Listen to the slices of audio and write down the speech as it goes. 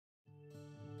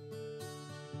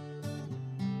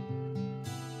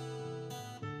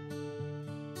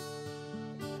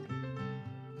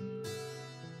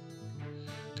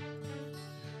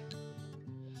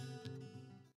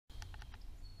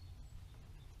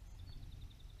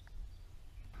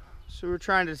So we're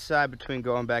trying to decide between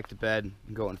going back to bed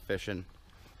and going fishing.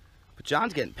 But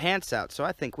John's getting pants out, so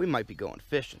I think we might be going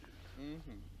fishing.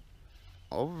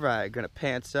 All right, gonna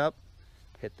pants up,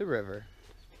 hit the river.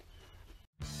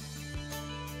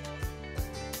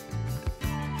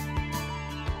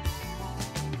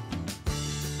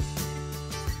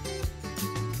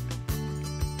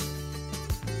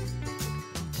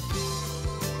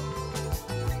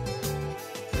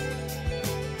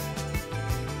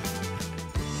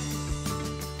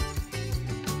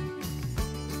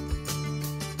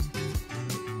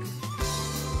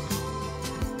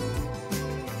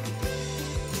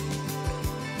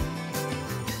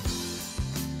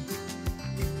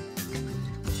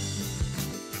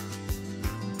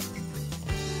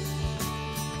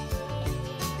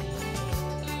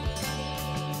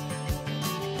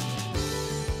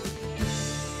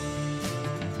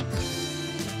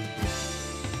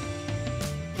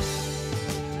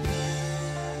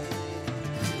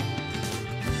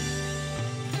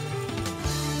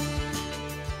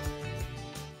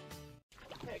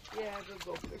 Yeah,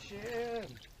 go fishing.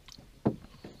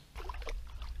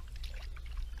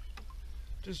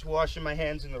 Just washing my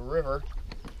hands in the river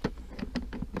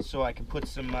so I can put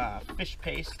some fish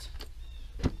paste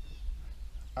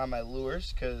on my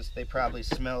lures, because they probably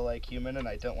smell like human and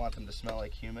I don't want them to smell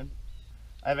like human.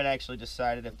 I haven't actually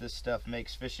decided if this stuff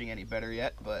makes fishing any better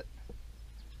yet, but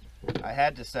I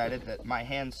had decided that my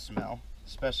hands smell,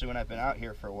 especially when I've been out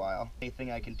here for a while. Anything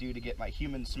I can do to get my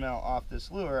human smell off this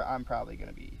lure, I'm probably going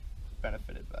to be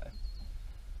benefited by.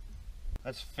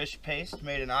 That's fish paste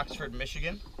made in Oxford,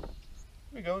 Michigan. There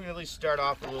we go. We can at least start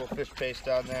off with a little fish paste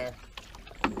on there.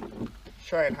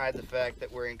 Try and hide the fact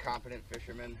that we're incompetent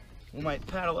fishermen. We might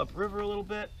paddle upriver a little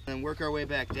bit and work our way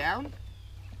back down.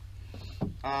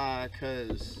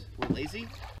 Because we're lazy.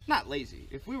 Not lazy.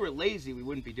 If we were lazy, we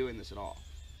wouldn't be doing this at all.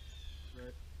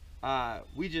 Right.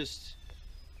 We just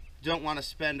don't want to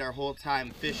spend our whole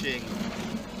time fishing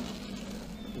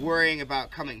worrying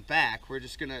about coming back. We're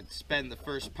just gonna spend the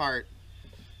first part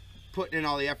putting in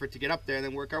all the effort to get up there and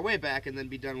then work our way back and then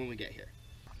be done when we get here.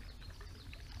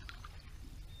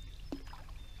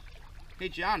 Hey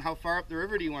John, how far up the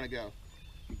river do you want to go?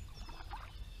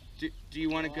 Do you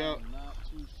want to go? I'm not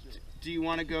too sure. Do you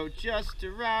want to go just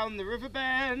around the river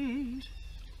bend?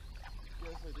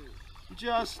 Yes, I do.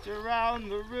 Just around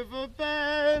the river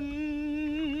bend.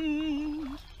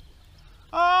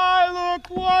 I look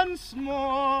once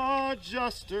more,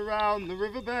 just around the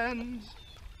river bend.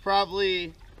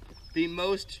 Probably the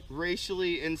most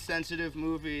racially insensitive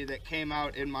movie that came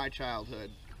out in my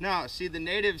childhood. Now, see, the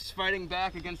natives fighting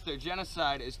back against their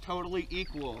genocide is totally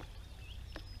equal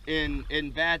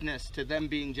in badness to them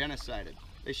being genocided.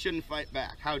 They shouldn't fight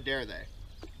back. How dare they?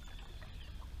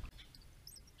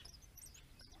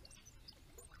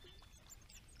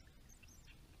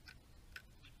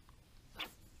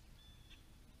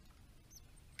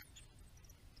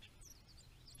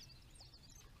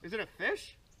 Is it a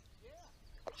fish? Yeah.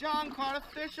 John caught a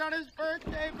fish on his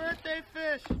birthday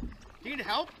fish. Need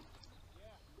help? Yeah.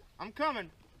 I'm coming.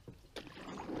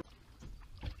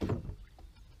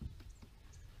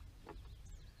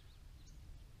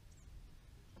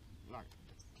 Look,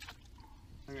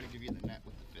 I'm gonna give you the net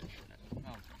with the fish in it.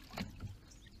 Oh.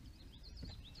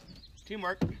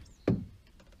 Teamwork.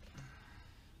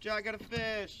 John got a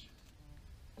fish.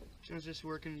 John's just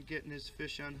working, getting his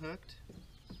fish unhooked.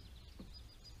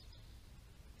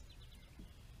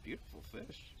 Beautiful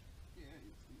fish. Yeah.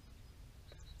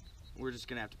 We're just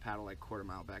gonna have to paddle like a quarter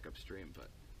mile back upstream, but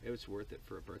it was worth it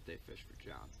for a birthday fish for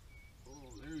John.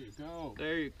 Oh, there you go.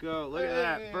 There you go. Look at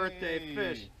that birthday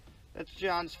fish. That's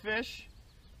John's fish.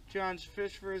 John's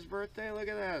fish for his birthday. Look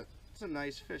at that. It's a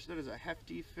nice fish. That is a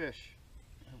hefty fish.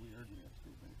 Yeah, we are gonna have to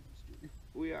go back in the street.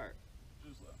 We are.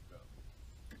 Just left go.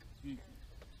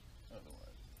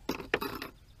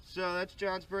 Otherwise. So that's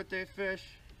John's birthday fish.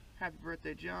 Happy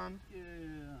birthday, John. Yeah.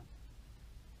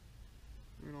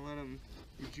 We're gonna let him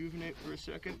rejuvenate for a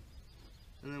second,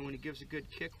 and then when he gives a good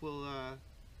kick, we'll,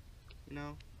 you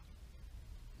know,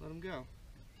 let him go.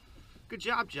 Good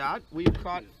job, John. We've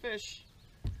caught fish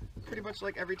pretty much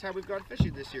like every time we've gone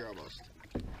fishing this year, almost.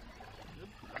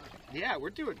 Yeah,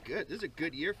 we're doing good. This is a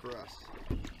good year for us.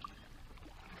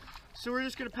 So we're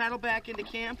just gonna paddle back into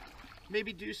camp,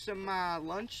 maybe do some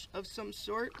lunch of some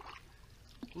sort,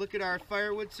 look at our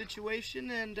firewood situation,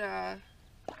 and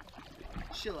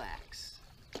chillax.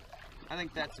 I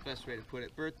think that's the best way to put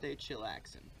it. Birthday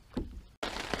chillaxing.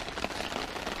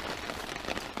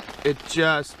 It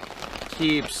just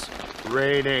keeps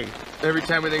raining. Every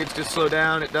time we think it's just slow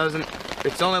down, it doesn't.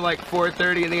 It's only like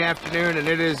 4:30 in the afternoon and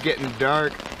it is getting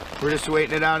dark. We're just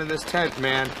waiting it out in this tent,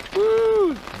 man. Woo!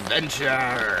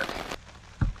 Adventure.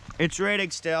 It's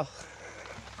raining still.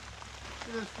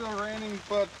 It is still raining,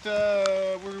 but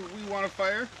we want a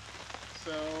fire.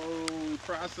 So we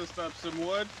processed up some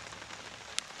wood.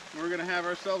 We're gonna have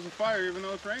ourselves a fire even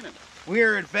though it's raining.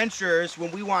 We're adventurers.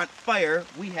 When we want fire,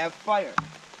 we have fire.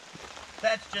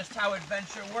 That's just how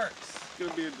adventure works. It's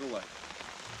gonna be a delight.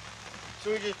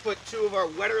 So we just put 2 of our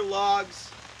wetter logs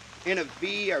in a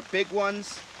V, our big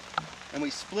ones, and we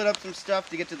split up some stuff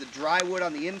to get to the dry wood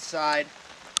on the inside.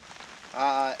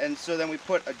 And so then we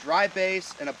put a dry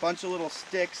base and a bunch of little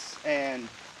sticks and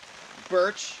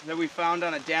birch that we found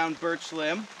on a downed birch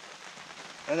limb.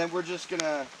 And then we're just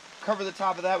gonna cover the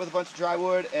top of that with a bunch of dry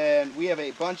wood, and we have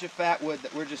a bunch of fat wood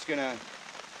that we're just gonna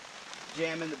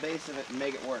jam in the base of it and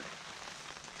make it work.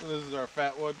 So this is our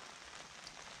fat wood.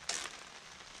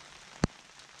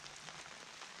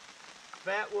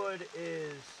 Fat wood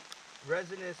is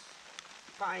resinous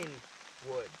pine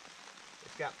wood.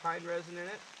 It's got pine resin in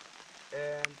it,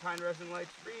 and pine resin lights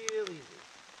real easy.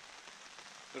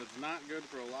 But it's not good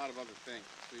for a lot of other things,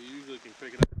 so you usually can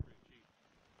pick it up pretty cheap.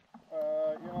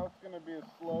 You know, it's going to be a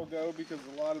slow go because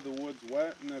a lot of the wood's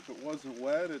wet, and if it wasn't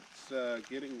wet, it's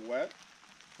getting wet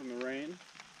from the rain.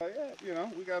 Yeah, you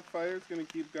know, we got fire, it's going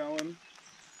to keep going.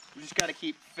 We just got to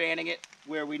keep fanning it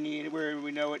where we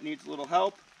know it needs a little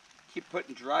help. Keep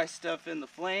putting dry stuff in the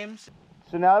flames.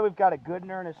 So now that we've got a good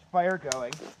and earnest fire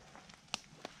going,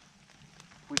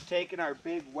 we've taken our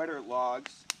big wetter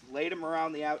logs, laid them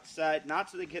around the outside, not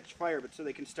so they catch fire, but so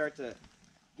they can start to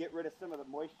get rid of some of the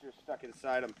moisture stuck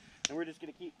inside them. And we're just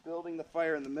going to keep building the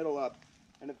fire in the middle up,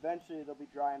 and eventually they'll be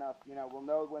dry enough. You know, we'll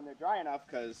know when they're dry enough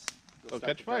because They'll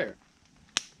catch fire.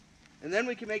 And then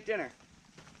we can make dinner.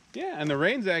 Yeah, and the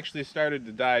rain's actually started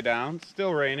to die down. It's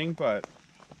still raining, but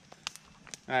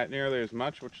not nearly as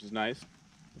much, which is nice.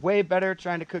 Way better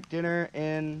trying to cook dinner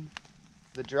in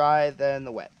the dry than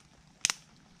the wet.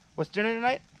 What's dinner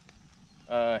tonight?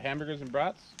 Hamburgers and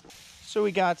brats. So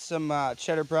we got some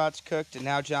cheddar brats cooked, and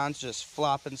now John's just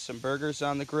flopping some burgers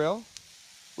on the grill.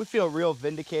 We feel real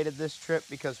vindicated this trip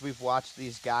because we've watched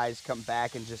these guys come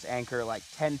back and just anchor like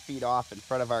 10 feet off in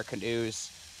front of our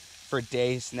canoes for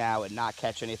days now and not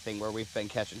catch anything where we've been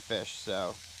catching fish.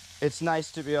 So it's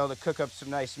nice to be able to cook up some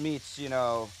nice meats, you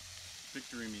know.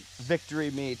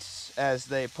 Victory meats as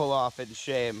they pull off in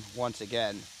shame once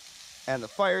again. And the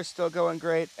fire's still going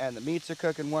great, and the meats are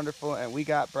cooking wonderful, and we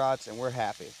got brats, and we're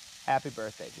happy. Happy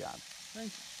birthday, John. Thank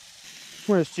you.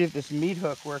 We're going to see if this meat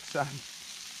hook works on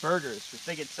burgers. We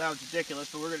think it sounds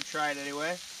ridiculous, but we're going to try it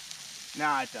anyway.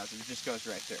 Nah, it doesn't. It just goes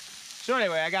right through. So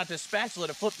anyway, I got this spatula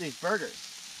to flip these burgers.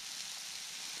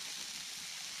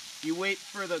 You wait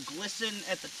for the glisten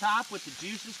at the top with the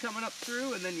juices coming up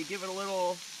through, and then you give it a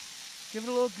little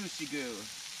goosey goo.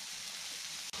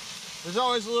 There's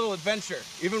always a little adventure,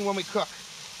 even when we cook.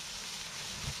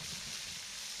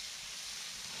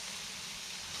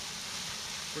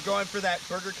 We're going for that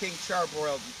Burger King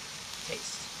charbroiled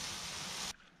taste.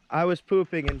 I was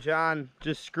pooping and John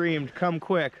just screamed, "Come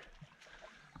quick."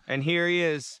 And here he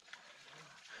is,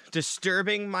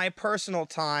 disturbing my personal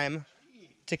time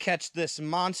to catch this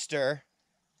monster.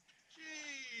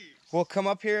 Jeez. Will come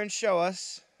up here and show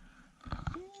us.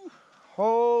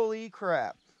 Holy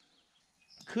crap.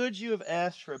 Could you have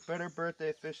asked for a better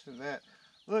birthday fish than that?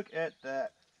 Look at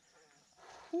that.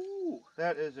 Whew,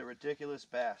 that is a ridiculous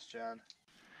bass, John.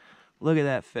 Look at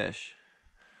that fish.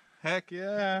 Heck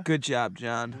yeah. Good job,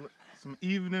 John. Some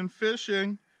evening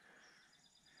fishing.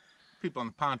 People on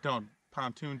the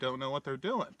pontoon don't know what they're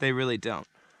doing. They really don't.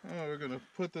 Oh, we're going to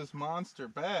put this monster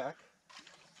back.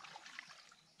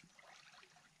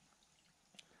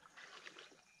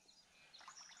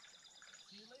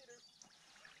 See you later.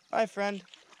 Bye, friend.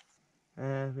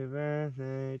 Happy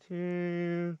birthday to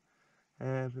you.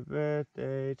 Happy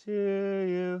birthday to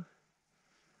you.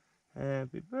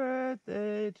 Happy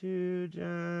birthday to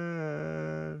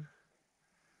John.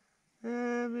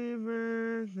 Happy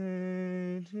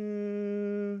birthday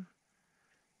to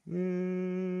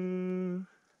you.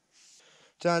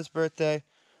 John's birthday.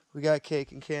 We got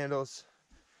cake and candles.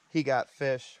 He got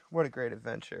fish. What a great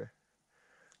adventure.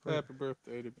 Happy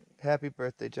birthday to me. Happy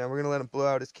birthday, John. We're going to let him blow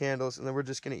out his candles, and then we're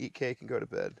just going to eat cake and go to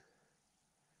bed.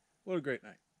 What a great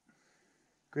night.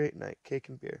 Great night. Cake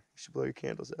and beer. You should blow your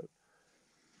candles out.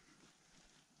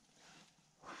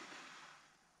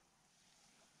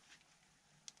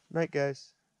 Night,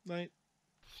 guys. Night.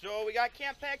 So we got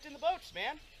camp packed in the boats,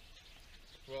 man.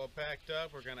 Well packed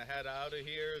up. We're going to head out of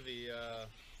here. The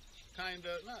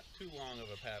not too long of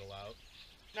a paddle out.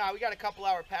 No, we got a couple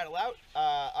hour paddle out.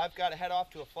 I've got to head off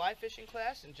to a fly fishing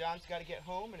class, and John's got to get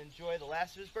home and enjoy the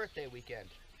last of his birthday weekend.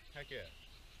 Heck yeah.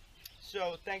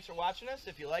 So thanks for watching us.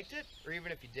 If you liked it, or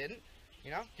even if you didn't,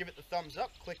 you know, give it the thumbs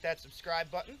up, click that subscribe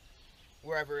button,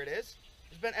 wherever it is.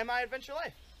 It's been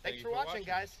MIAdventureLife. Thanks for watching,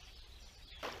 guys.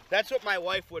 That's what my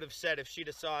wife would have said if she'd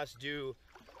have saw us do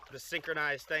the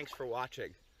synchronized thanks for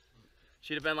watching.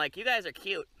 She'd have been like, you guys are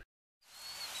cute.